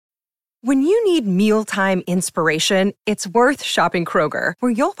When you need mealtime inspiration, it's worth shopping Kroger,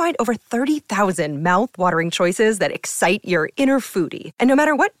 where you'll find over 30,000 mouth-watering choices that excite your inner foodie. And no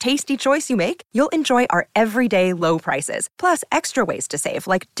matter what tasty choice you make, you'll enjoy our everyday low prices, plus extra ways to save,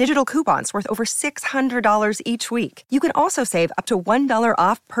 like digital coupons worth over $600 each week. You can also save up to $1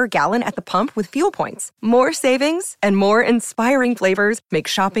 off per gallon at the pump with fuel points. More savings and more inspiring flavors make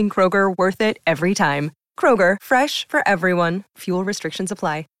shopping Kroger worth it every time. Kroger, fresh for everyone. Fuel restrictions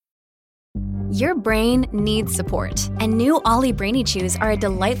apply. Your brain needs support, and new Ollie Brainy Chews are a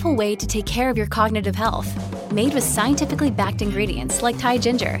delightful way to take care of your cognitive health. Made with scientifically backed ingredients like Thai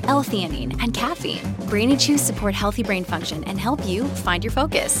ginger, L-theanine, and caffeine, Brainy Chews support healthy brain function and help you find your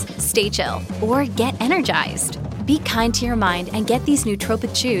focus, stay chill, or get energized. Be kind to your mind and get these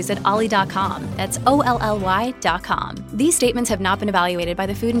nootropic chews at ollie.com. That's OLLY.com. These statements have not been evaluated by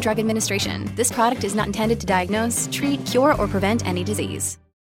the Food and Drug Administration. This product is not intended to diagnose, treat, cure, or prevent any disease.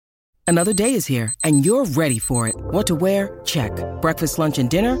 Another day is here, and you're ready for it. What to wear? Check. Breakfast, lunch, and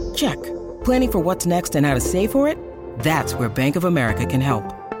dinner? Check. Planning for what's next and how to save for it? That's where Bank of America can help.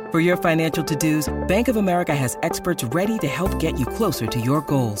 For your financial to-dos, Bank of America has experts ready to help get you closer to your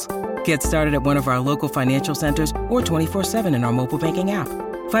goals. Get started at one of our local financial centers or 24/7 in our mobile banking app.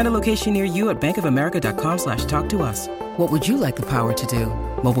 Find a location near you at bankofamerica.com/talktous. What would you like the power to do?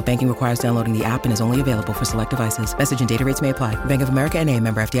 Mobile banking requires downloading the app and is only available for select devices. Message and data rates may apply. Bank of America N.A.,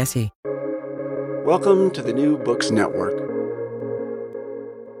 member FDIC. Welcome to the New Books Network.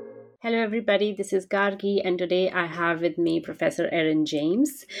 Hello, everybody. This is Gargi, and today I have with me Professor Erin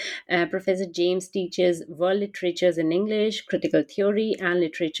James. Professor James teaches world literatures in English, critical theory, and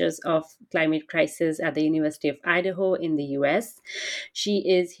literatures of climate crisis at the University of Idaho in the US. She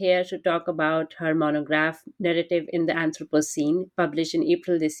is here to talk about her monograph, Narrative in the Anthropocene, published in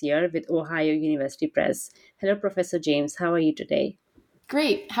April this year with Ohio University Press. Hello, Professor James. How are you today?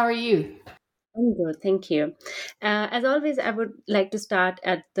 Great. How are you? I'm good, thank you. As always, I would like to start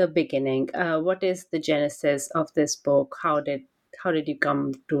at the beginning. What is the genesis of this book? How did you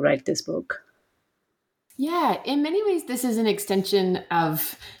come to write this book? Yeah, in many ways, this is an extension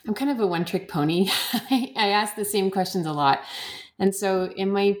of, I'm kind of a one-trick pony. I ask the same questions a lot. And so in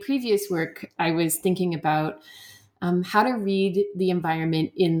my previous work, I was thinking about how to read the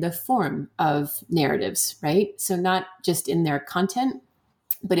environment in the form of narratives, right? So not just in their content,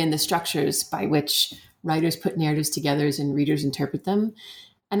 but in the structures by which writers put narratives together and readers interpret them.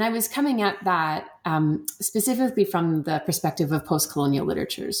 And I was coming at that specifically from the perspective of post-colonial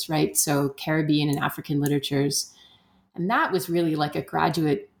literatures, right? So Caribbean and African literatures. And that was really like a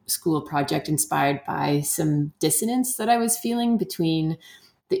graduate school project inspired by some dissonance that I was feeling between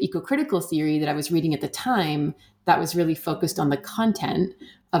the eco-critical theory that I was reading at the time that was really focused on the content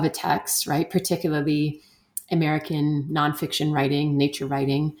of a text, right? Particularly American nonfiction writing, nature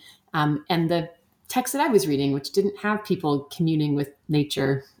writing, and the text that I was reading, which didn't have people communing with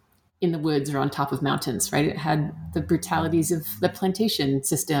nature in the woods or on top of mountains, right? It had the brutalities of the plantation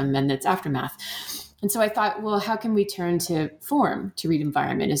system and its aftermath. And so I thought, well, how can we turn to form to read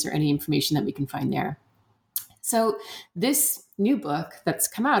environment? Is there any information that we can find there? So this new book that's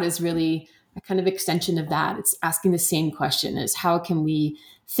come out is really a kind of extension of that. It's asking the same question: is how can we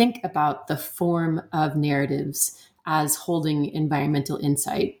think about the form of narratives as holding environmental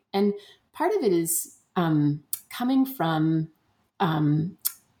insight? And part of it is coming from,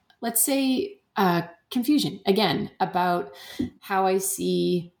 let's say, confusion, again, about how I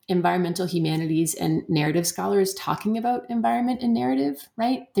see environmental humanities and narrative scholars talking about environment and narrative,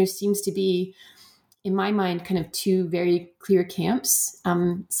 right? There seems to be, in my mind, kind of two very clear camps.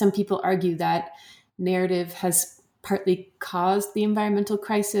 Some people argue that narrative has partly caused the environmental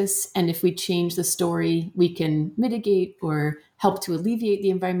crisis, and if we change the story, we can mitigate or help to alleviate the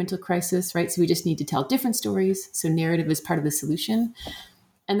environmental crisis, right? So we just need to tell different stories. So narrative is part of the solution.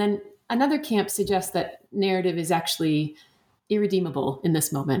 And then another camp suggests that narrative is actually irredeemable in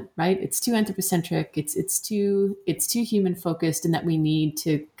this moment, right? It's too anthropocentric, it's too human focused, and that we need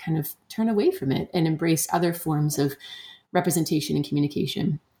to kind of turn away from it and embrace other forms of representation and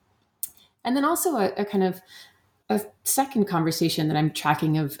communication. And then also a kind of a second conversation that I'm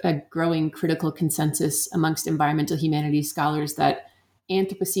tracking of a growing critical consensus amongst environmental humanities scholars that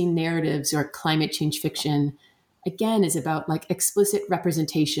Anthropocene narratives or climate change fiction, again, is about like explicit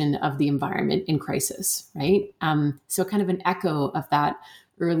representation of the environment in crisis, right? So kind of an echo of that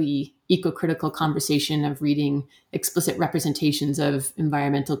early eco-critical conversation of reading explicit representations of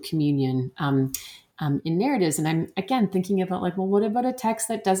environmental communion in narratives. And I'm, again, thinking about like, well, what about a text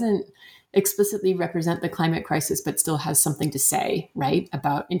that doesn't explicitly represent the climate crisis, but still has something to say, right?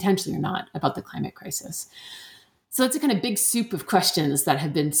 About, intentionally or not, about the climate crisis. So it's a kind of big soup of questions that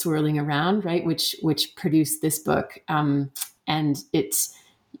have been swirling around, right? Which produced this book, and it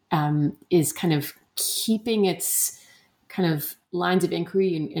is kind of keeping its kind of lines of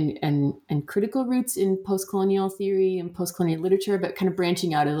inquiry and critical roots in post-colonial theory and post-colonial literature, but kind of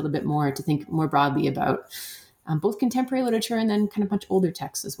branching out a little bit more to think more broadly about both contemporary literature and then kind of much older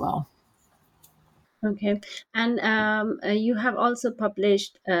texts as well. Okay. And you have also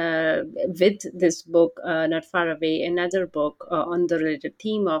published with this book, Not Far Away, another book on the related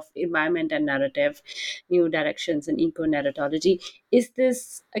theme of environment and narrative, new directions in eco-narratology. Is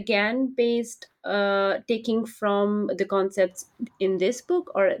this again based, taking from the concepts in this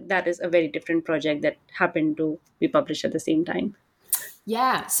book, or that is a very different project that happened to be published at the same time?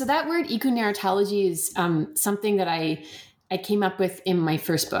 Yeah. So that word eco-narratology is something that I came up with in my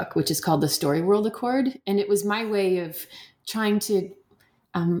first book, which is called The Story World Accord. And it was my way of trying to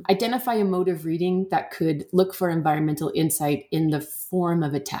identify a mode of reading that could look for environmental insight in the form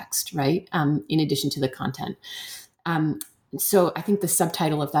of a text, right? In addition to the content. So I think the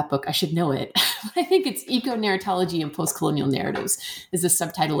subtitle of that book, I should know it. I think it's Eco-Narratology and Post-Colonial Narratives is the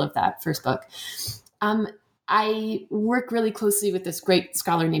subtitle of that first book. I work really closely with this great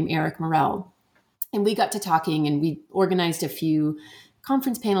scholar named Eric Morel. And we got to talking and we organized a few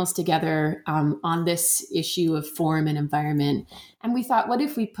conference panels together on this issue of form and environment. And we thought, what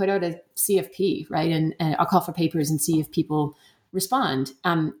if we put out a CFP, right? And I'll call for papers and see if people respond.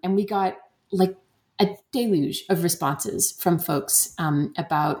 And we got like a deluge of responses from folks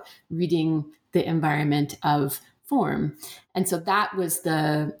about reading the environment of form. And so that was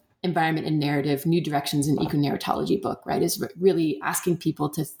the Environment and Narrative, New Directions in Eco-Narratology book, right, is really asking people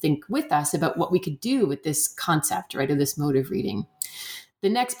to think with us about what we could do with this concept, right, of this mode of reading. The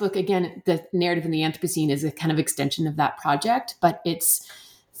next book, again, The Narrative in the Anthropocene, is a kind of extension of that project, but it's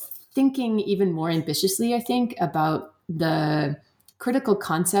thinking even more ambitiously, I think, about the critical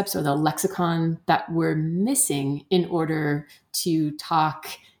concepts or the lexicon that we're missing in order to talk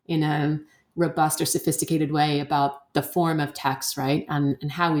in a robust or sophisticated way about the form of text, right? And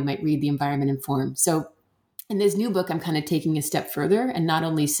how we might read the environment in form. So in this new book, I'm kind of taking a step further and not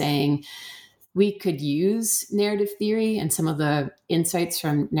only saying we could use narrative theory and some of the insights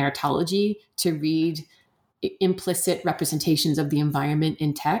from narratology to read implicit representations of the environment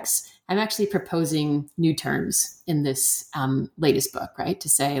in text. I'm actually proposing new terms in this latest book, right? To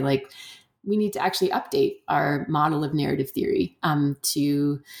say like, we need to actually update our model of narrative theory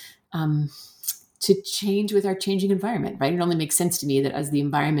to change with our changing environment, right? It only makes sense to me that as the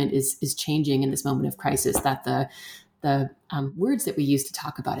environment is changing in this moment of crisis, that the words that we use to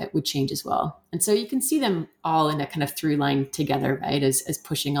talk about it would change as well. And so you can see them all in a kind of through line together, right? As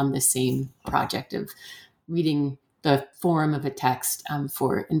pushing on this same project of reading the form of a text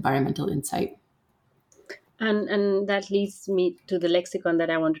for environmental insight. And that leads me to the lexicon that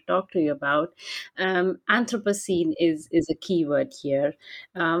I want to talk to you about. Anthropocene is a key word here.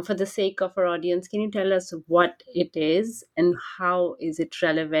 For the sake of our audience, can you tell us what it is and how is it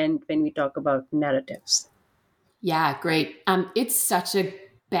relevant when we talk about narratives? Yeah, great. It's such a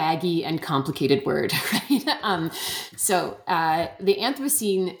baggy and complicated word, right? So the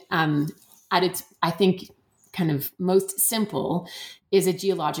Anthropocene, at its, I think, kind of most simple, is a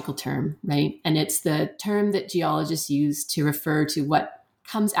geological term, right? And it's the term that geologists use to refer to what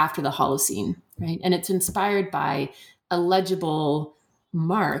comes after the Holocene, right? And it's inspired by a legible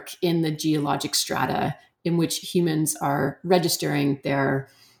mark in the geologic strata in which humans are registering their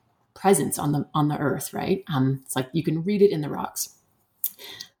presence on the earth, right? It's like you can read it in the rocks.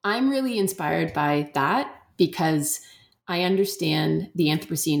 I'm really inspired by that because I understand the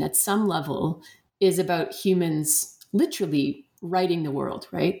Anthropocene at some level is about humans literally writing the world,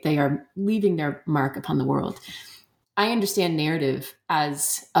 right? They are leaving their mark upon the world. I understand narrative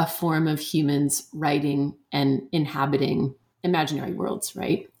as a form of humans writing and inhabiting imaginary worlds,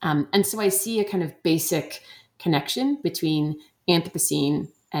 right? And so I see a kind of basic connection between Anthropocene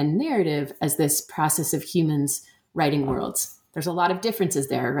and narrative as this process of humans writing worlds. There's a lot of differences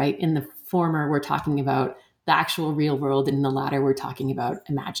there, right? In the former, we're talking about the actual real world, and in the latter, we're talking about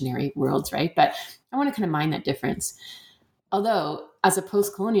imaginary worlds, right? But I want to kind of mind that difference. Although, as a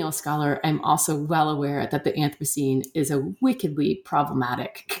post-colonial scholar, I'm also well aware that the Anthropocene is a wickedly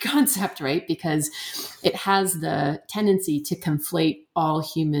problematic concept, right? Because it has the tendency to conflate all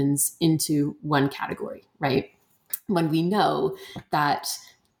humans into one category, right? When we know that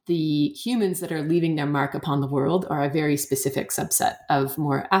the humans that are leaving their mark upon the world are a very specific subset of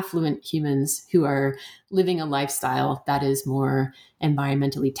more affluent humans who are living a lifestyle that is more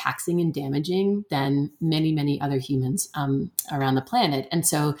environmentally taxing and damaging than many, many other humans around the planet. And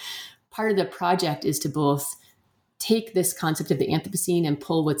so part of the project is to both take this concept of the Anthropocene and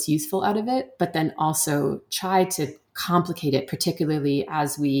pull what's useful out of it, but then also try to complicate it, particularly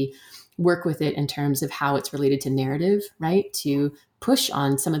as we work with it in terms of how it's related to narrative, right? To push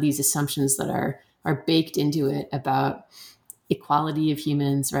on some of these assumptions that are baked into it about equality of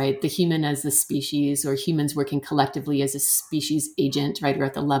humans, right? The human as the species, or humans working collectively as a species agent, right? Or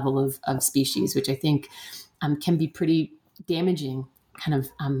at the level of species, which I think can be pretty damaging kind of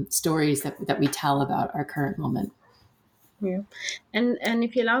stories that we tell about our current moment. Yeah. And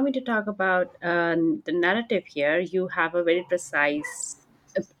if you allow me to talk about the narrative here, you have a very precise,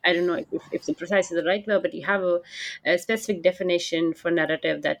 I don't know if the precise is the right word, but you have a specific definition for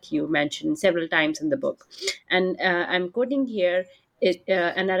narrative that you mentioned several times in the book. And I'm quoting here,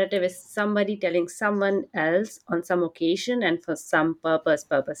 a narrative is somebody telling someone else on some occasion and for some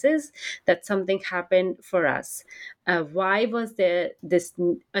purposes that something happened for us. Why was there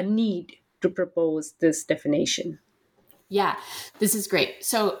a need to propose this definition? Yeah, this is great.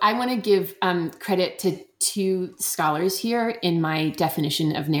 So I want to give credit to two scholars here in my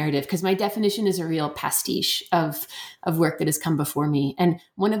definition of narrative, because my definition is a real pastiche of work that has come before me. And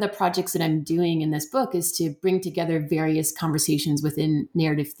one of the projects that I'm doing in this book is to bring together various conversations within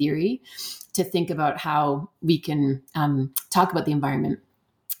narrative theory to think about how we can talk about the environment.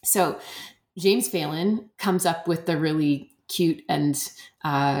 So James Phelan comes up with the really cute and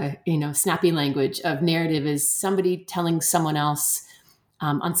snappy language of narrative is somebody telling someone else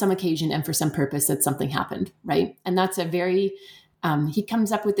on some occasion and for some purpose that something happened, right? And that's a very he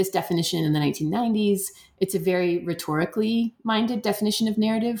comes up with this definition in the 1990s. It's a very rhetorically minded definition of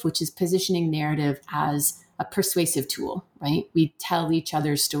narrative, which is positioning narrative as a persuasive tool, right? We tell each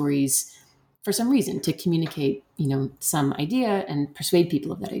other stories for some reason to communicate, some idea and persuade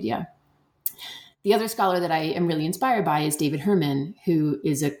people of that idea. The other scholar that I am really inspired by is David Herman, who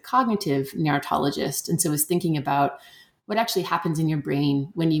is a cognitive narratologist, and so is thinking about what actually happens in your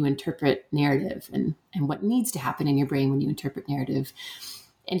brain when you interpret narrative and what needs to happen in your brain when you interpret narrative.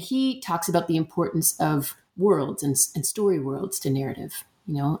 And he talks about the importance of worlds and story worlds to narrative.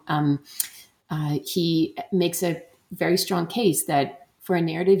 He makes a very strong case that for a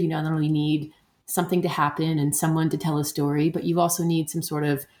narrative, you not only need something to happen and someone to tell a story, but you also need some sort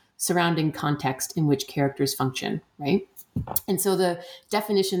of surrounding context in which characters function, right? And so the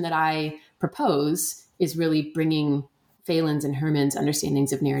definition that I propose is really bringing Phelan's and Herman's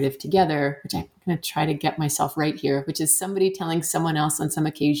understandings of narrative together, which I'm going to try to get myself right here, which is somebody telling someone else on some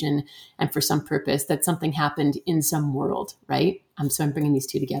occasion and for some purpose that something happened in some world, right? So I'm bringing these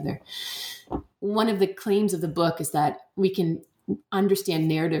two together. One of the claims of the book is that we can understand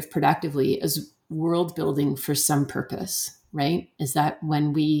narrative productively as world building for some purpose, right? Is that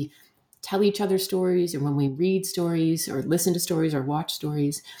when we tell each other stories or when we read stories or listen to stories or watch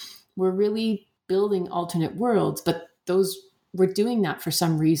stories, we're really building alternate worlds, but we're doing that for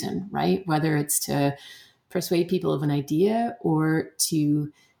some reason, right? Whether it's to persuade people of an idea or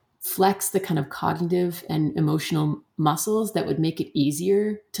to flex the kind of cognitive and emotional muscles that would make it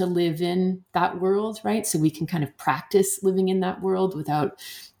easier to live in that world, right? So we can kind of practice living in that world without,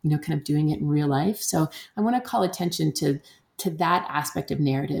 kind of doing it in real life. So I want to call attention to that aspect of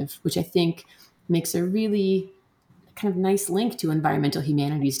narrative, which I think makes a really kind of nice link to environmental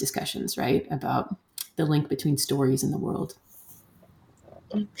humanities discussions, right? About the link between stories and the world.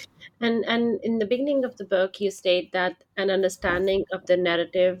 And in the beginning of the book, you state that an understanding of the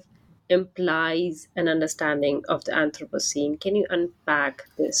narrative implies an understanding of the Anthropocene. Can you unpack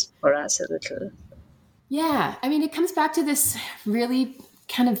this for us a little? Yeah, I mean, it comes back to this really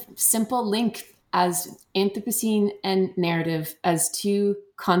kind of simple link as Anthropocene and narrative as two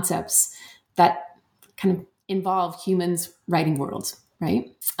concepts that kind of involve humans writing worlds,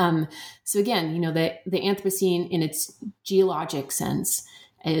 right? So again, the Anthropocene in its geologic sense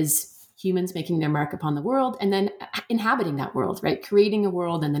is humans making their mark upon the world and then inhabiting that world, right? Creating a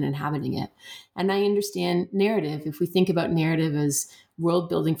world and then inhabiting it. And I understand narrative, if we think about narrative as world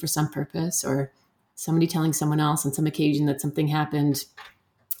building for some purpose or somebody telling someone else on some occasion that something happened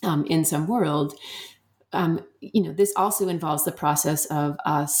in some world, this also involves the process of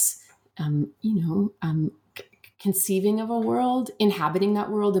us, conceiving of a world, inhabiting that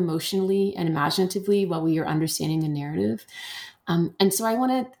world emotionally and imaginatively while we are understanding the narrative. And so I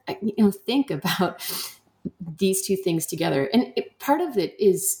want to, think about these two things together. And part of it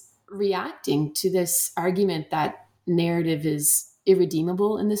is reacting to this argument that narrative is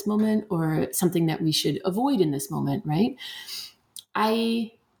irredeemable in this moment or something that we should avoid in this moment, right?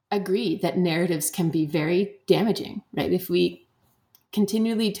 I agree that narratives can be very damaging, right? If we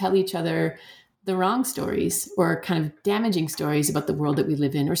continually tell each other the wrong stories or kind of damaging stories about the world that we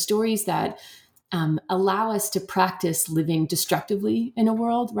live in, or stories that allow us to practice living destructively in a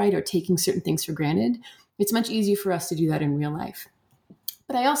world, right? Or taking certain things for granted. It's much easier for us to do that in real life.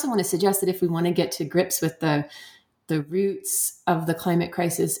 But I also want to suggest that if we want to get to grips with the roots of the climate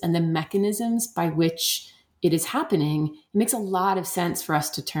crisis and the mechanisms by which it is happening, it makes a lot of sense for us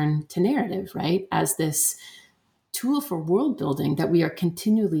to turn to narrative, right? As this tool for world building that we are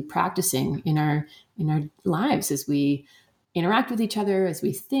continually practicing in our lives as we interact with each other, as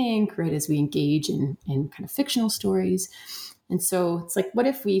we think, right? As we engage in kind of fictional stories. And so it's like, what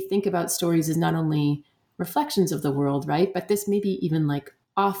if we think about stories as not only reflections of the world, right? But this maybe even like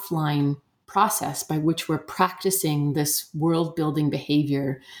offline process by which we're practicing this world building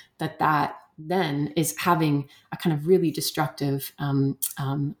behavior that then is having a kind of really destructive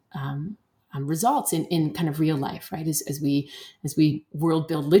results in kind of real life, right? As we world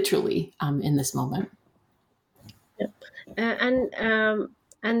build literally in this moment. Yeah.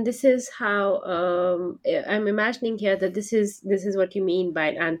 And this is how I'm imagining here that this is what you mean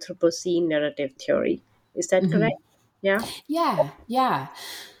by an Anthropocene narrative theory. Is that correct? Yeah. Yeah.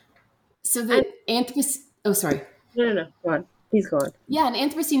 So the Anthropocene. Oh, sorry. No. Go on. Please go on. Yeah, an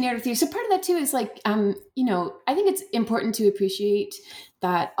Anthropocene narrative theory. So part of that too is like, I think it's important to appreciate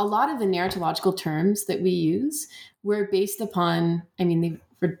that a lot of the narratological terms that we use were based upon. They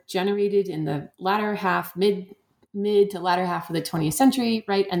were generated in the latter half, mid to latter half of the 20th century,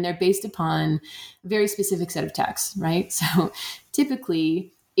 right? And they're based upon a very specific set of texts, right? So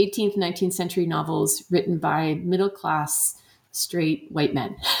typically 18th, 19th century novels written by middle-class, straight white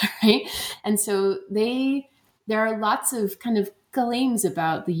men, right? And so there are lots of kind of claims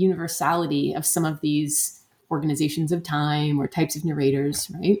about the universality of some of these organizations of time or types of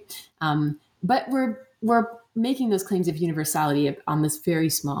narrators, right? But we're making those claims of universality on this very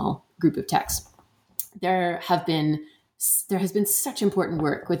small group of texts. There has been such important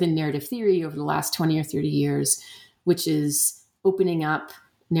work within narrative theory over the last 20 or 30 years, which is opening up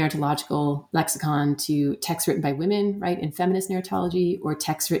narratological lexicon to texts written by women, right, in feminist narratology, or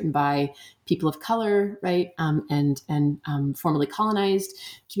texts written by people of color, right, and formerly colonized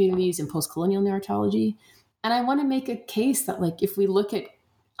communities in post-colonial narratology. And I want to make a case that, like, if we look at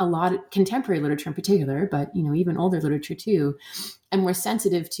a lot of contemporary literature in particular, but even older literature too, and we're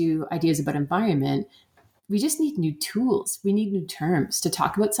sensitive to ideas about environment, we just need new tools. We need new terms to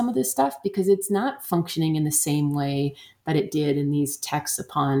talk about some of this stuff because it's not functioning in the same way that it did in these texts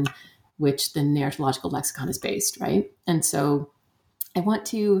upon which the narratological lexicon is based, right? And so I want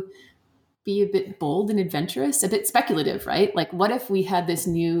to be a bit bold and adventurous, a bit speculative, right? Like, what if we had this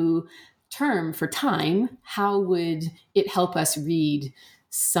new term for time? How would it help us read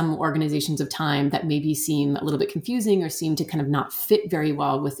some organizations of time that maybe seem a little bit confusing or seem to kind of not fit very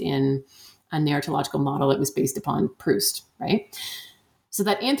well within a narratological model that was based upon Proust, right? So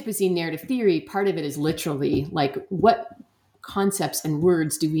that Anthropocene narrative theory, part of it is literally like, what concepts and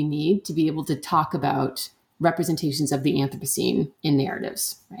words do we need to be able to talk about representations of the Anthropocene in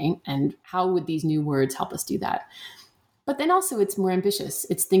narratives, right? And how would these new words help us do that? But then also it's more ambitious.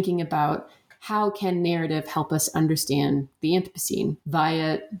 It's thinking about, how can narrative help us understand the Anthropocene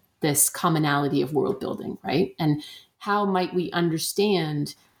via this commonality of world building, right? And how might we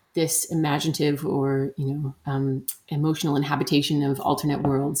understand this imaginative or emotional inhabitation of alternate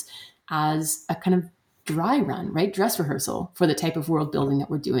worlds as a kind of dry run, right? Dress rehearsal for the type of world building that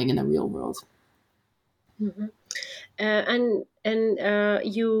we're doing in the real world. Mm-hmm.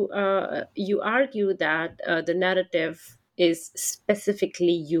 You argue that the narrative is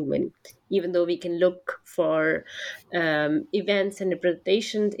specifically human, even though we can look for events and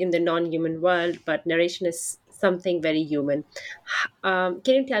representations in the non-human world, but narration is something very human. Can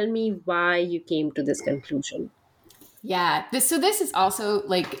you tell me why you came to this conclusion? Yeah, this is also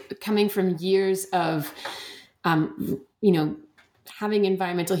like coming from years of, having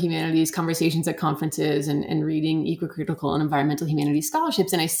environmental humanities conversations at conferences and reading eco-critical and environmental humanities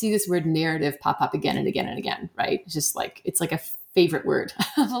scholarships. And I see this word narrative pop up again and again and again, right? It's just like, it's like a favorite word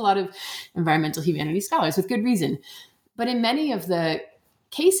of a lot of environmental humanities scholars with good reason. But in many of the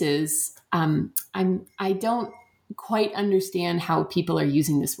cases, I don't quite understand how people are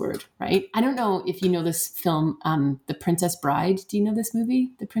using this word, right? I don't know if you know this film, The Princess Bride. Do you know this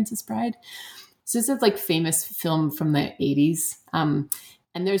movie, The Princess Bride? So this is like famous film from the 80s. And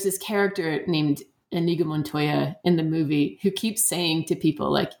there's this character named Inigo Montoya in the movie who keeps saying to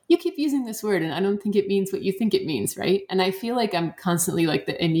people like, you keep using this word and I don't think it means what you think it means, right? And I feel like I'm constantly like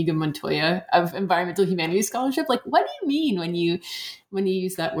the Inigo Montoya of environmental humanities scholarship. Like, what do you mean when you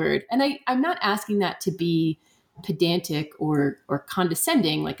use that word? And I'm not asking that to be pedantic or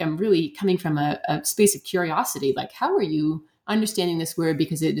condescending. Like, I'm really coming from a space of curiosity. Like, how are you understanding this word?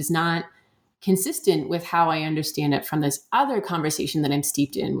 Because it is not consistent with how I understand it from this other conversation that I'm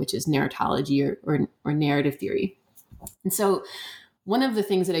steeped in, which is narratology or narrative theory. And so one of the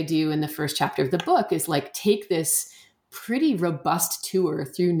things that I do in the first chapter of the book is like take this pretty robust tour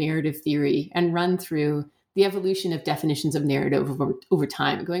through narrative theory and run through the evolution of definitions of narrative over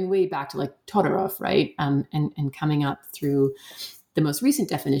time, going way back to like Todorov, right? And coming up through the most recent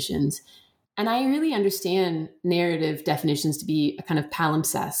definitions. And I really understand narrative definitions to be a kind of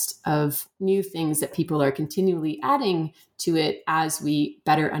palimpsest of new things that people are continually adding to it as we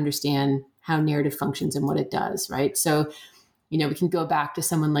better understand how narrative functions and what it does, right? So, we can go back to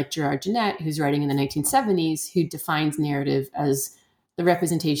someone like Gerard Genette, who's writing in the 1970s, who defines narrative as the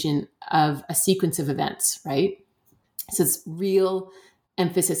representation of a sequence of events, right? So it's real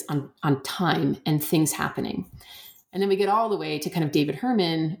emphasis on time and things happening. And then we get all the way to kind of David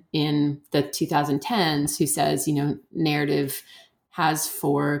Herman in the 2010s, who says, narrative has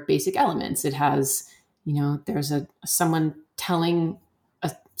 4 basic elements. It has, there's someone telling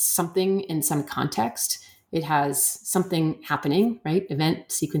something in some context. It has something happening, right? Event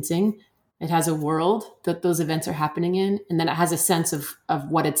sequencing. It has a world that those events are happening in. And then it has a sense of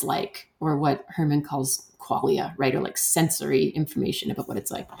what it's like, or what Herman calls qualia, right? Or like sensory information about what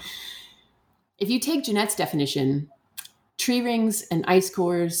it's like. If you take Genette's definition, tree rings and ice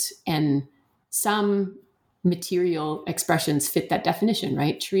cores and some material expressions fit that definition,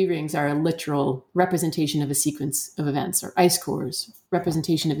 right? Tree rings are a literal representation of a sequence of events, or ice cores,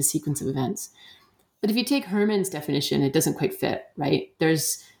 representation of a sequence of events. But if you take Herman's definition, it doesn't quite fit, right?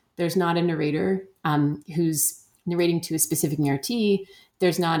 There's not a narrator who's narrating to a specific narratee.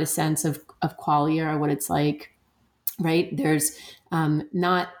 There's not a sense of qualia or what it's like, right? There's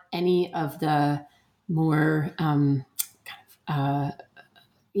not any of the more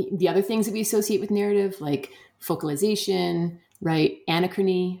the other things that we associate with narrative, like focalization, right?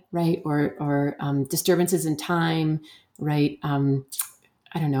 Anachrony, right? Or disturbances in time, right?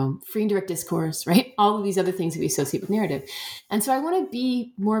 Free and direct discourse, right? All of these other things that we associate with narrative. And so I want to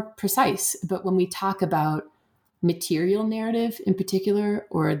be more precise about when we talk about material narrative in particular,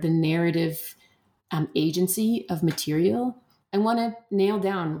 or the narrative agency of material. I want to nail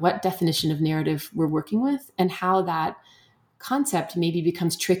down what definition of narrative we're working with and how that concept maybe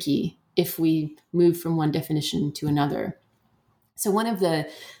becomes tricky if we move from one definition to another. So one of the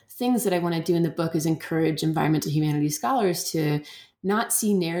things that I want to do in the book is encourage environmental humanities scholars to not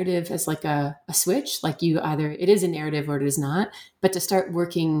see narrative as like a switch, like either it is a narrative or it is not, but to start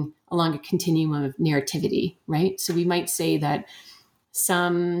working along a continuum of narrativity, right? So we might say that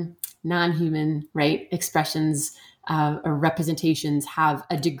some non-human, right, expressions or representations have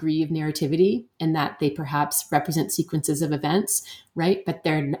a degree of narrativity, and that they perhaps represent sequences of events, right? But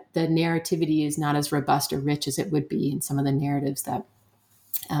the narrativity is not as robust or rich as it would be in some of the narratives that,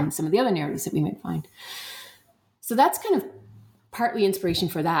 some of the other narratives that we might find. So that's kind of partly inspiration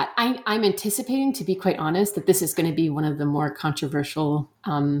for that. I'm anticipating, to be quite honest, that this is going to be one of the more controversial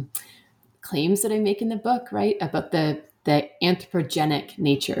claims that I make in the book, right? About the anthropogenic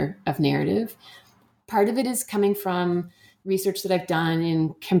nature of narrative. Part of it is coming from research that I've done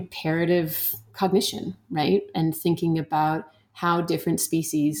in comparative cognition, right? And thinking about how different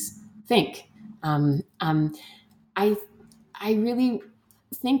species think. I really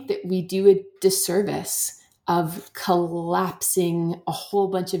think that we do a disservice of collapsing a whole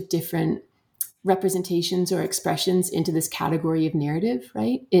bunch of different representations or expressions into this category of narrative,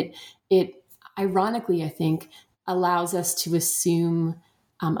 right? It ironically, I think, allows us to assume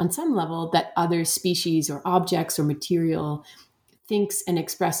on some level that other species or objects or material thinks and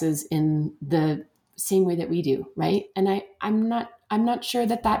expresses in the same way that we do, right? And I'm not sure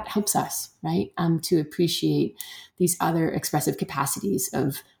that helps us, right? To appreciate these other expressive capacities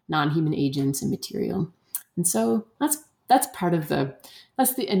of non-human agents and material. And so that's part of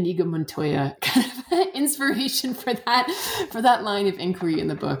that's the Inigo Montoya kind of inspiration for that line of inquiry in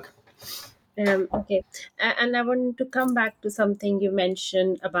the book. Okay, and I want to come back to something you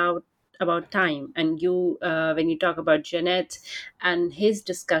mentioned about time, and you when you talk about Genette and his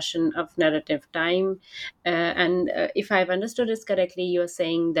discussion of narrative time, and if I've understood this correctly, you're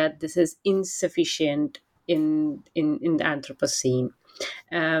saying that this is insufficient in the Anthropocene.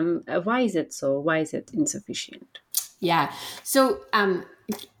 Why is it so? Why is it insufficient? Yeah. So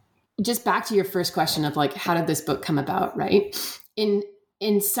just back to your first question of like, how did this book come about, right?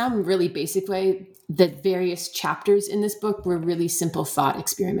 In some really basic way, the various chapters in this book were really simple thought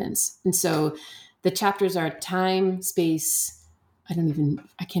experiments. And so the chapters are time, space, I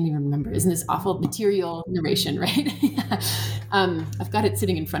can't even remember. Isn't this awful? Material, narration, right? I've got it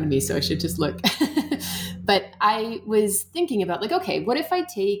sitting in front of me, so I should just look. But I was thinking about like, okay, what if I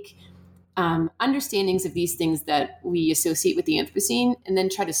take understandings of these things that we associate with the Anthropocene, and then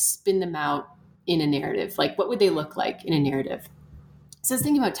try to spin them out in a narrative. Like, what would they look like in a narrative? So I was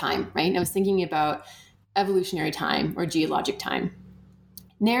thinking about time, right? And I was thinking about evolutionary time or geologic time.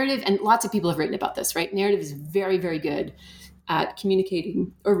 Narrative, and lots of people have written about this, right? Narrative is very, very good at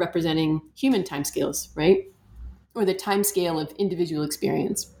communicating or representing human timescales, right? Or the timescale of individual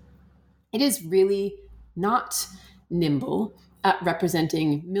experience. It is really not nimble at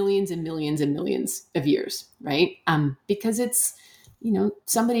representing millions and millions and millions of years, right? Because it's,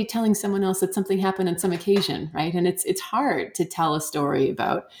 somebody telling someone else that something happened on some occasion, right? And it's hard to tell a story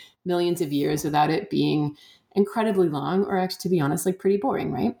about millions of years without it being incredibly long, or actually, to be honest, like pretty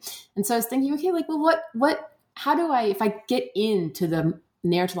boring, right? And so I was thinking, okay, like, well, how do I, if I get into the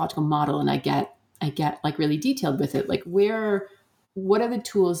narratological model and I get like really detailed with it, like what are the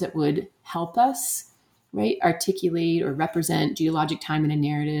tools that would help us, right, articulate or represent geologic time in a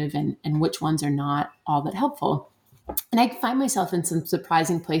narrative, and which ones are not all that helpful? And I find myself in some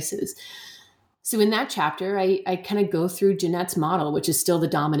surprising places. So in that chapter, I kind of go through Jeanette's model, which is still the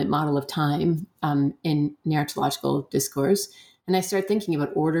dominant model of time in narratological discourse. And I start thinking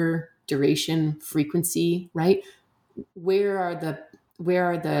about order, duration, frequency, right? Where are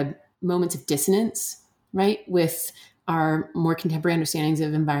the moments of dissonance, right, with our more contemporary understandings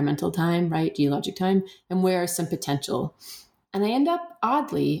of environmental time, right, geologic time, and where is some potential? And I end up,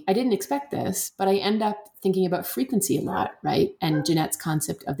 oddly, I didn't expect this, but I end up thinking about frequency a lot, right? And Jeanette's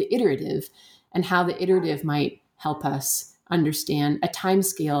concept of the iterative, and how the iterative might help us understand a time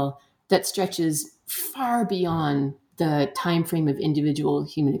scale that stretches far beyond the time frame of individual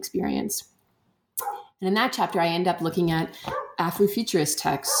human experience. And in that chapter, I end up looking at Afrofuturist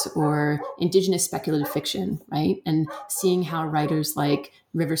texts or indigenous speculative fiction, right? And seeing how writers like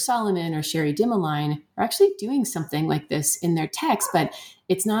River Solomon or Sherry Dimeline are actually doing something like this in their text, but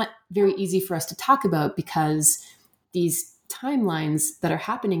it's not very easy for us to talk about because these timelines that are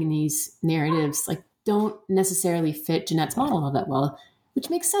happening in these narratives like don't necessarily fit Jeanette's model all that well, which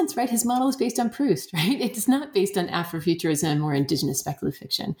makes sense, right? His model is based on Proust, right? It's not based on Afrofuturism or indigenous speculative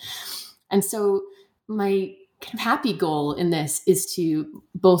fiction. And so my kind of happy goal in this is to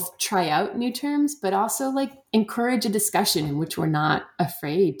both try out new terms, but also like encourage a discussion in which we're not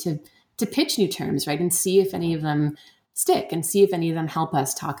afraid to pitch new terms, right? And see if any of them stick, and see if any of them help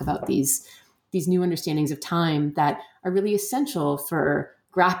us talk about these new understandings of time that are really essential for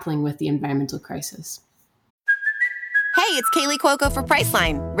grappling with the environmental crisis. Hey, it's Kaylee Cuoco for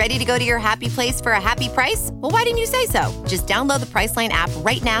Priceline. Ready to go to your happy place for a happy price? Well, why didn't you say so? Just download the Priceline app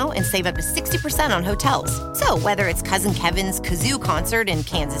right now and save up to 60% on hotels. So whether it's Cousin Kevin's Kazoo Concert in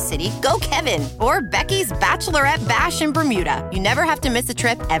Kansas City, go Kevin, or Becky's Bachelorette Bash in Bermuda, you never have to miss a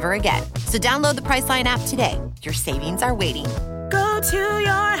trip ever again. So download the Priceline app today. Your savings are waiting. Go to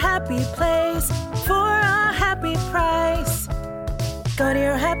your happy place for a happy price. Go to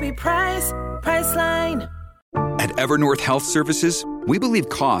your happy price, Priceline. At Evernorth Health Services, we believe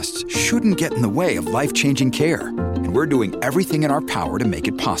costs shouldn't get in the way of life-changing care, and we're doing everything in our power to make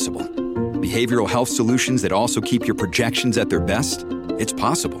it possible. Behavioral health solutions that also keep your projections at their best? It's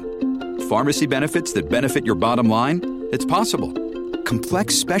possible. Pharmacy benefits that benefit your bottom line? It's possible.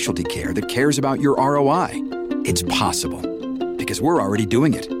 Complex specialty care that cares about your ROI? It's possible. Because we're already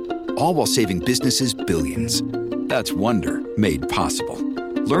doing it. All while saving businesses billions. That's Wonder made possible.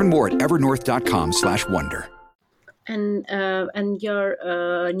 Learn more at evernorth.com/wonder. And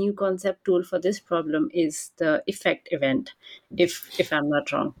your new concept tool for this problem is the effect event, if I'm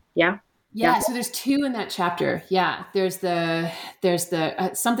not wrong. Yeah. So there's two in that chapter. Yeah, there's the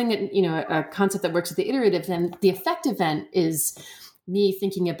something that, a concept that works with the iterative, and the effect event is me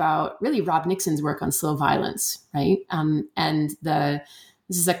thinking about really Rob Nixon's work on slow violence, right?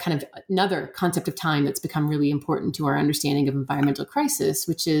 This is a kind of another concept of time that's become really important to our understanding of environmental crisis,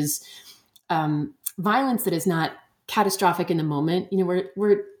 which is violence that is not catastrophic in the moment.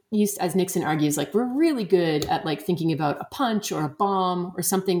 We're used, as Nixon argues, like we're really good at like thinking about a punch or a bomb or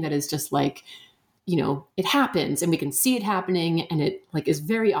something that is just like, it happens and we can see it happening and it like is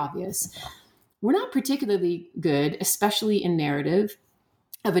very obvious. We're not particularly good, especially in narrative,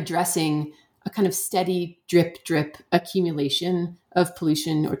 of addressing a kind of steady drip accumulation of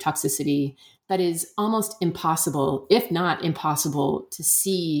pollution or toxicity that is almost impossible, if not impossible, to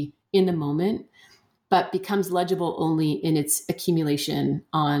see in the moment, but becomes legible only in its accumulation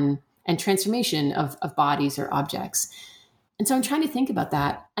on and transformation of bodies or objects. And so I'm trying to think about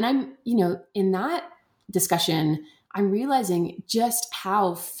that. And I'm, in that discussion, I'm realizing just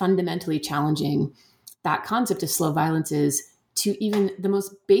how fundamentally challenging that concept of slow violence is to even the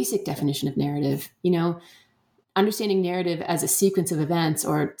most basic definition of narrative. understanding narrative as a sequence of events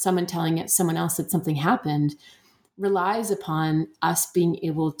or someone telling someone else that something happened relies upon us being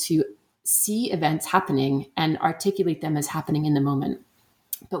able to see events happening and articulate them as happening in the moment.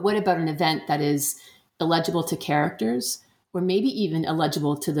 But what about an event that is illegible to characters, or maybe even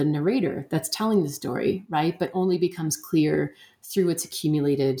illegible to the narrator that's telling the story, right? But only becomes clear through its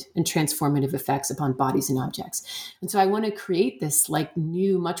accumulated and transformative effects upon bodies and objects. And so I want to create this like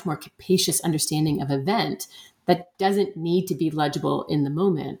new, much more capacious understanding of event that doesn't need to be legible in the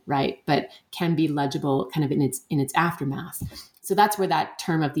moment, right? But can be legible kind of in its aftermath. So that's where that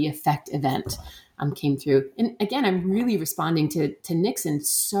term of the effect event came through. And again, I'm really responding to Nixon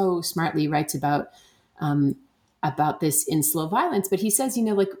so smartly writes about this in Slow Violence, but he says,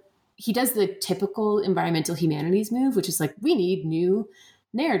 like he does the typical environmental humanities move, which is like, we need new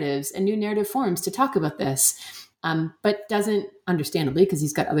narratives and new narrative forms to talk about this. But doesn't, understandably, because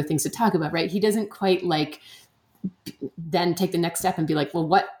he's got other things to talk about, right? He doesn't quite like then take the next step and be like, well,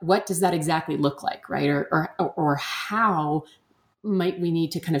 what does that exactly look like, right? Or how might we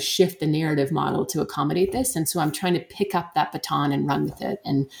need to kind of shift the narrative model to accommodate this? And so I'm trying to pick up that baton and run with it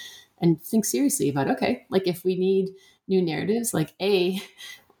and think seriously about, okay, like if we need new narratives, like A,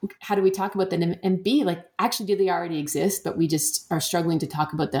 how do we talk about them? And B, like actually, do they already exist, but we just are struggling to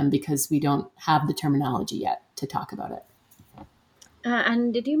talk about them because we don't have the terminology yet to talk about it.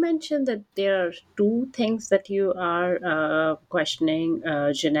 And did you mention that there are two things that you are questioning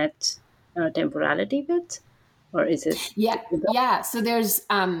Jeanette's temporality with? Or is it? Yeah. So there's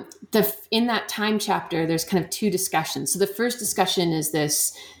in that time chapter, there's kind of two discussions. So the first discussion is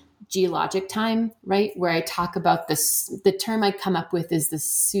this geologic time, right? Where I talk about this, the term I come up with is the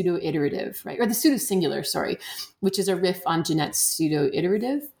pseudo-iterative, right? Or the pseudo-singular, sorry, which is a riff on Jeanette's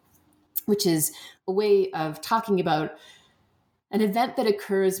pseudo-iterative, which is a way of talking about an event that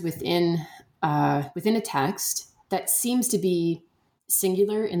occurs within a text that seems to be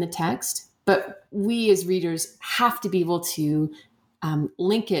singular in the text, but we as readers have to be able to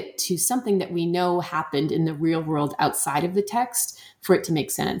link it to something that we know happened in the real world outside of the text for it to make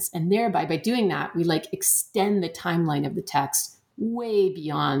sense. And thereby, by doing that, we like extend the timeline of the text way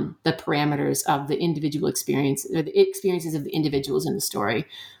beyond the parameters of the individual experience or the experiences of the individuals in the story.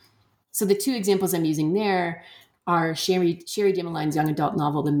 So the two examples I'm using there are Sherry Dimeline's young adult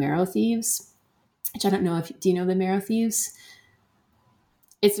novel, The Marrow Thieves, which I don't know do you know The Marrow Thieves?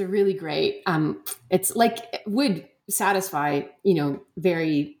 It's a really great, it's like, it would satisfy,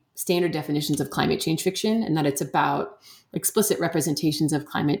 very standard definitions of climate change fiction, and that it's about explicit representations of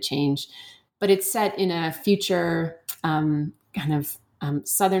climate change, but it's set in a future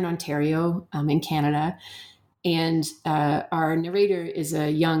southern Ontario in Canada. And our narrator is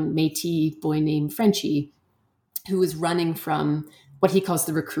a young Métis boy named Frenchie, who is running from what he calls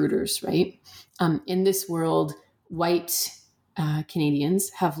the recruiters, right? In this world, white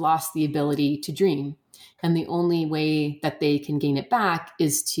Canadians have lost the ability to dream. And the only way that they can gain it back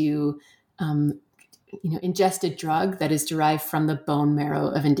is to, ingest a drug that is derived from the bone marrow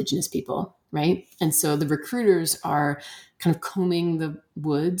of Indigenous people, right? And so the recruiters are kind of combing the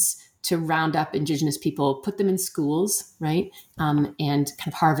woods to round up Indigenous people, put them in schools, right? And kind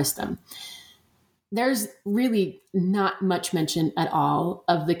of harvest them. There's really not much mention at all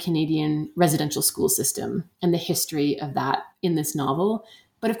of the Canadian residential school system and the history of that in this novel.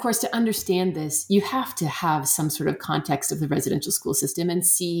 But of course, to understand this, you have to have some sort of context of the residential school system and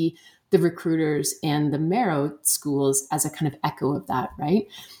see the recruiters and the Marrow schools as a kind of echo of that, right?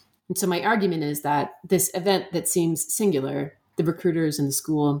 And so my argument is that this event that seems singular, the recruiters and the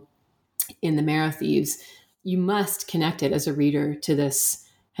school in The Marrow Thieves, you must connect it as a reader to this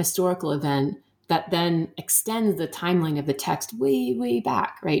historical event that then extends the timeline of the text way, way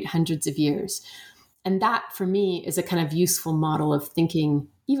back, right? Hundreds of years. And that, for me, is a kind of useful model of thinking,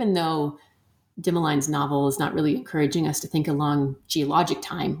 even though Dimeline's novel is not really encouraging us to think along geologic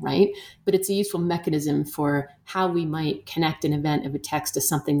time, right? But it's a useful mechanism for how we might connect an event of a text to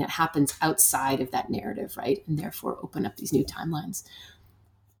something that happens outside of that narrative, right? And therefore open up these new timelines.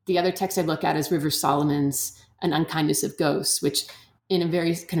 The other text I look at is River Solomon's An Unkindness of Ghosts, which in a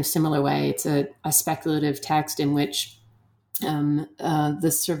very kind of similar way, it's a speculative text in which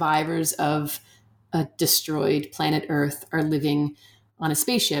the survivors of a destroyed planet Earth are living on a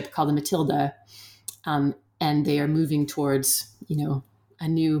spaceship called the Matilda, and they are moving towards, a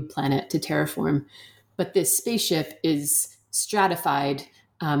new planet to terraform. But this spaceship is stratified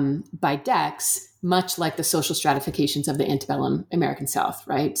by decks, much like the social stratifications of the antebellum American South,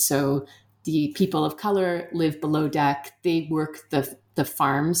 right? So the people of color live below deck. They work the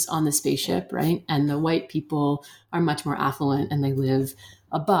farms on the spaceship, right? And the white people are much more affluent and they live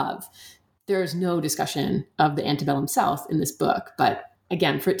above. there's no discussion of the antebellum South in this book. But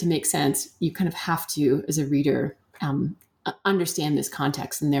again, for it to make sense, you kind of have to, as a reader, understand this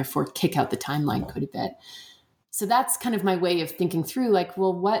context and therefore kick out the timeline quite a bit. So that's kind of my way of thinking through, like,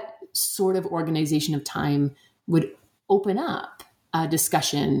 well, what sort of organization of time would open up a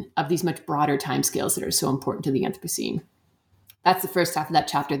discussion of these much broader timescales that are so important to the Anthropocene? That's the first half of that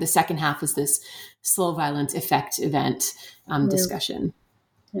chapter. The second half is this slow violence effect event discussion.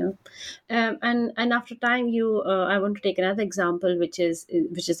 Yeah, and after time, I want to take another example, which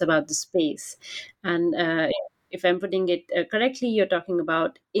is about the space, and if I'm putting it correctly, you're talking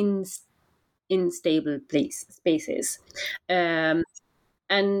about unstable spaces, and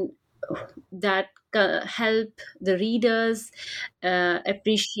that help the readers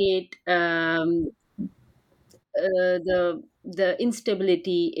appreciate the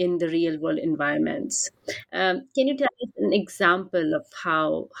instability in the real world environments. Can you tell us an example of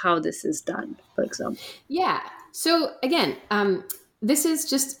how this is done, for example? Yeah. So again, this is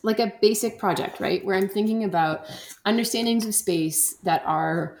just like a basic project, right? Where I'm thinking about understandings of space that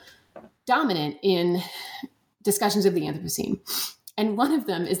are dominant in discussions of the Anthropocene. And one of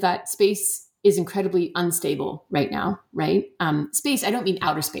them is that space is incredibly unstable right now, right? Space, I don't mean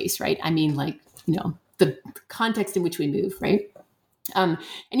outer space, right? I mean like, the context in which we move, right? And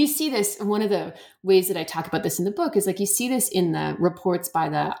you see this, one of the ways that I talk about this in the book is like, you see this in the reports by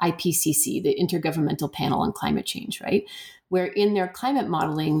the IPCC, the Intergovernmental Panel on Climate Change, right? Where in their climate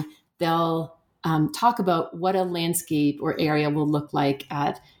modeling, they'll talk about what a landscape or area will look like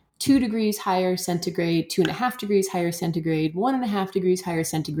at 2 degrees higher centigrade, 2.5 degrees higher centigrade, 1.5 degrees higher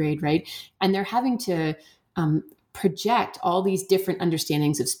centigrade, right? And they're having to project all these different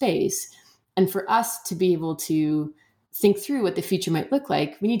understandings of space. And for us to be able to think through what the future might look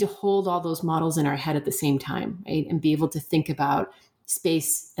like, we need to hold all those models in our head at the same time, right? And be able to think about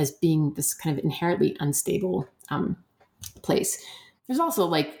space as being this kind of inherently unstable place. There's also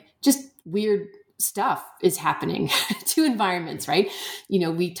like just weird stuff is happening to environments, right?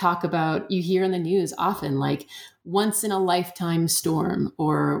 We talk about, you hear in the news often like once in a lifetime storm,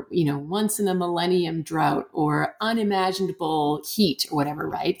 or, once in a millennium drought, or unimaginable heat or whatever,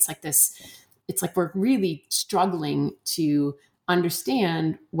 right? It's like we're really struggling to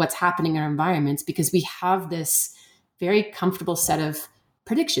understand what's happening in our environments because we have this very comfortable set of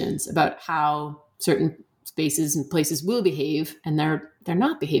predictions about how certain spaces and places will behave, and they're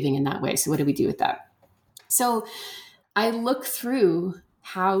not behaving in that way. So what do we do with that? So I look through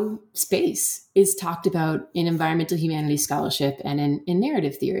how space is talked about in environmental humanities scholarship and in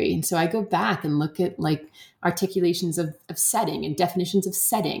narrative theory. And so I go back and look at like articulations of setting and definitions of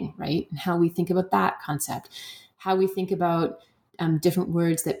setting, right? And how we think about that concept, how we think about different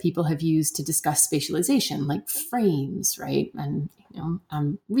words that people have used to discuss spatialization, like frames, right? And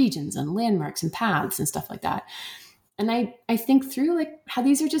regions and landmarks and paths and stuff like that. And I think through like how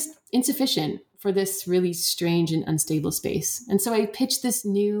these are just insufficient for this really strange and unstable space. And so I pitched this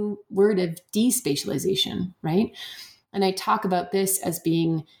new word of despatialization, right? And I talk about this as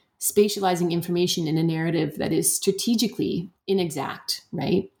being spatializing information in a narrative that is strategically inexact,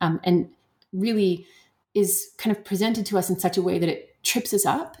 right? And really is kind of presented to us in such a way that it trips us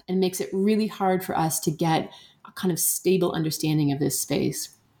up and makes it really hard for us to get a kind of stable understanding of this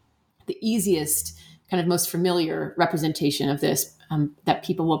space. The easiest, kind of most familiar representation of this that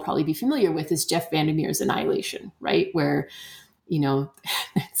people will probably be familiar with is Jeff Vandermeer's Annihilation, right? Where,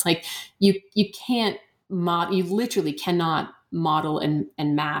 it's like you literally cannot model and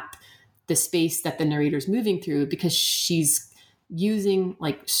map the space that the narrator's moving through because she's using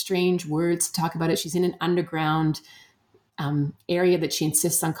like strange words to talk about it. She's in an underground area that she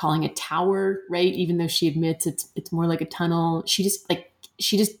insists on calling a tower, right? Even though she admits it's more like a tunnel. She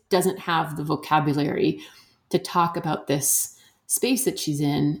just doesn't have the vocabulary to talk about this space that she's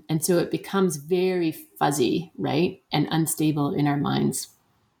in. And so it becomes very fuzzy, right? And unstable in our minds.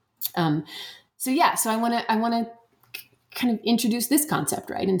 So I want to kind of introduce this concept,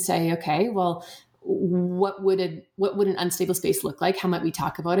 right? And say, okay, well, what would an unstable space look like? How might we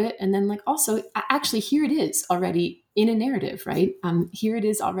talk about it? And then like, also actually here it is already in a narrative, right? Here it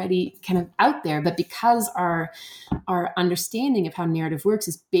is already kind of out there, but because our understanding of how narrative works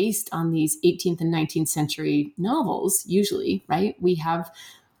is based on these 18th and 19th century novels, usually, right? We have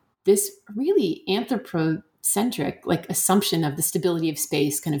this really anthropocentric like assumption of the stability of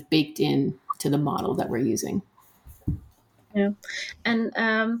space kind of baked in to the model that we're using. Yeah.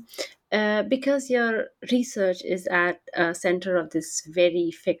 And because your research is at the center of this very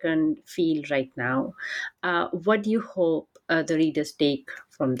fecund field right now, what do you hope the readers take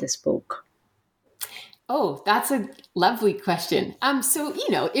from this book? Oh, that's a lovely question. So,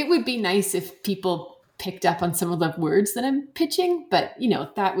 it would be nice if people picked up on some of the words that I'm pitching, but,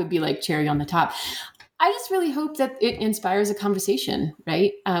 that would be like cherry on the top. I just really hope that it inspires a conversation,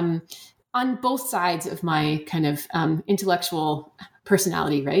 right? On both sides of my kind of intellectual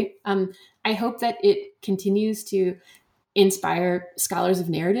personality, right? I hope that it continues to inspire scholars of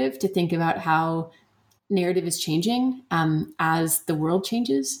narrative to think about how narrative is changing as the world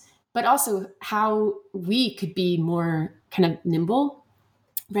changes, but also how we could be more kind of nimble,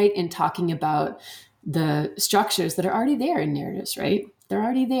 right? In talking about the structures that are already there in narratives, right? They're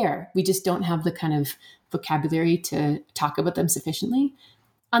already there. We just don't have the kind of vocabulary to talk about them sufficiently.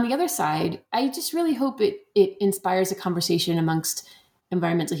 On the other side, I just really hope it inspires a conversation amongst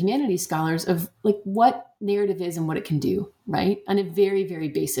environmental humanities scholars of like what narrative is and what it can do, right? On a very, very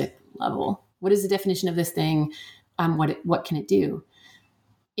basic level. What is the definition of this thing? What can it do?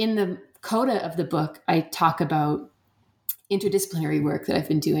 In the coda of the book, I talk about interdisciplinary work that I've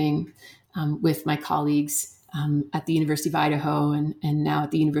been doing with my colleagues at the University of Idaho and now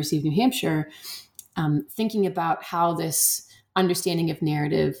at the University of New Hampshire, thinking about how this understanding of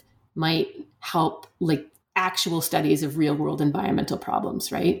narrative might help like actual studies of real world environmental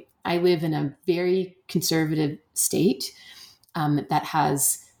problems, right? I live in a very conservative state that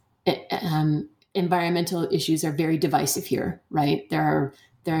has environmental issues are very divisive here, right? There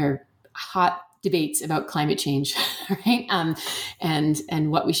are hot debates about climate change, right?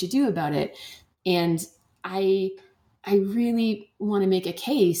 And what we should do about it. And I really want to make a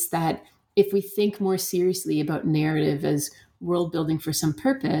case that if we think more seriously about narrative as world building for some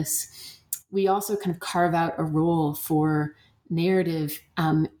purpose, we also kind of carve out a role for narrative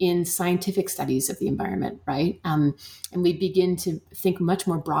in scientific studies of the environment, right? And we begin to think much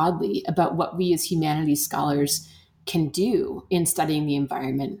more broadly about what we as humanities scholars can do in studying the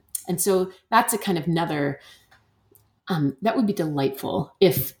environment. And so that's a kind of another, that would be delightful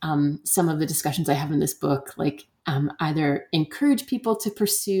if some of the discussions I have in this book, like either encourage people to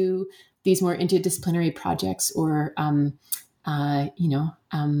pursue these more interdisciplinary projects or,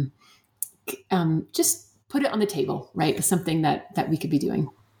 just put it on the table, right? As something that we could be doing.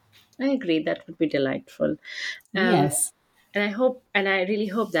 I agree. That would be delightful. Yes. And I really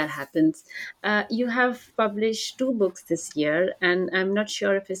hope that happens. You have published 2 books this year, and I'm not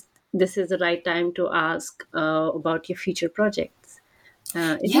sure if this is the right time to ask about your future projects.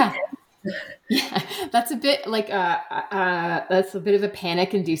 Yeah, that's a bit like that's a bit of a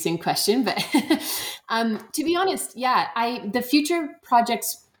panic-inducing question, but to be honest, the future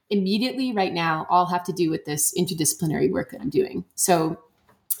projects immediately right now all have to do with this interdisciplinary work that I'm doing. So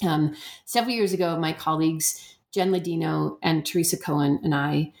several years ago, my colleagues Jen Ladino and Teresa Cohen and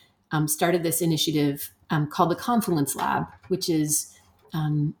I started this initiative called the Confluence Lab, which is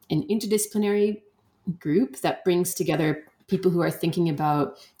an interdisciplinary group that brings together people who are thinking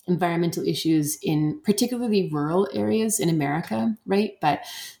about environmental issues in particularly rural areas in America, right? But,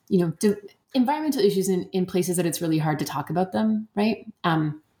 environmental issues in places that it's really hard to talk about them, right?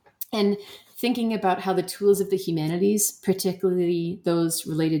 And thinking about how the tools of the humanities, particularly those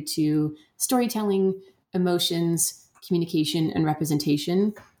related to storytelling, emotions, communication, and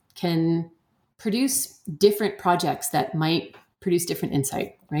representation, can produce different projects that might produce different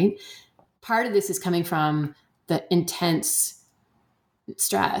insight, right? Part of this is coming from the intense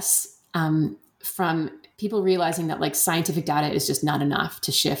stress from people realizing that like scientific data is just not enough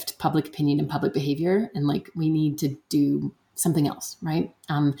to shift public opinion and public behavior. And like, we need to do something else, right?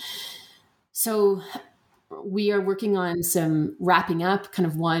 So we are working on some wrapping up kind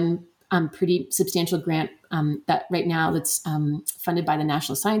of one pretty substantial grant that right now that's funded by the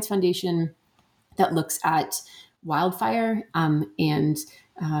National Science Foundation that looks at wildfire and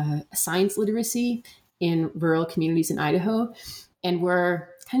science literacy in rural communities in Idaho. And we're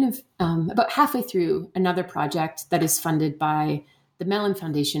kind of about halfway through another project that is funded by the Mellon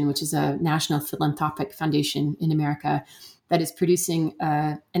Foundation, which is a national philanthropic foundation in America that is producing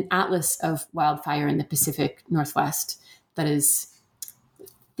an atlas of wildfire in the Pacific Northwest that is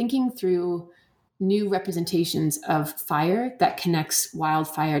thinking through new representations of fire that connects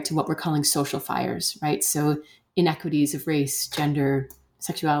wildfire to what we're calling social fires, right? So inequities of race, gender,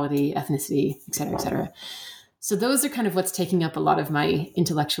 sexuality, ethnicity, et cetera, et cetera. So those are kind of what's taking up a lot of my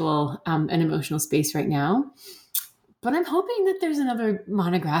intellectual and emotional space right now. But I'm hoping that there's another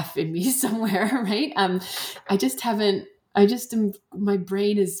monograph in me somewhere, right? My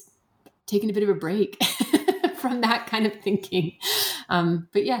brain is taking a bit of a break from that kind of thinking.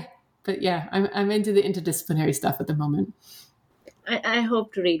 But yeah, I'm into the interdisciplinary stuff at the moment. I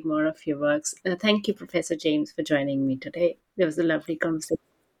hope to read more of your works. Thank you, Professor James, for joining me today. It was a lovely conversation.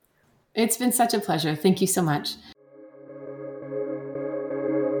 It's been such a pleasure. Thank you so much.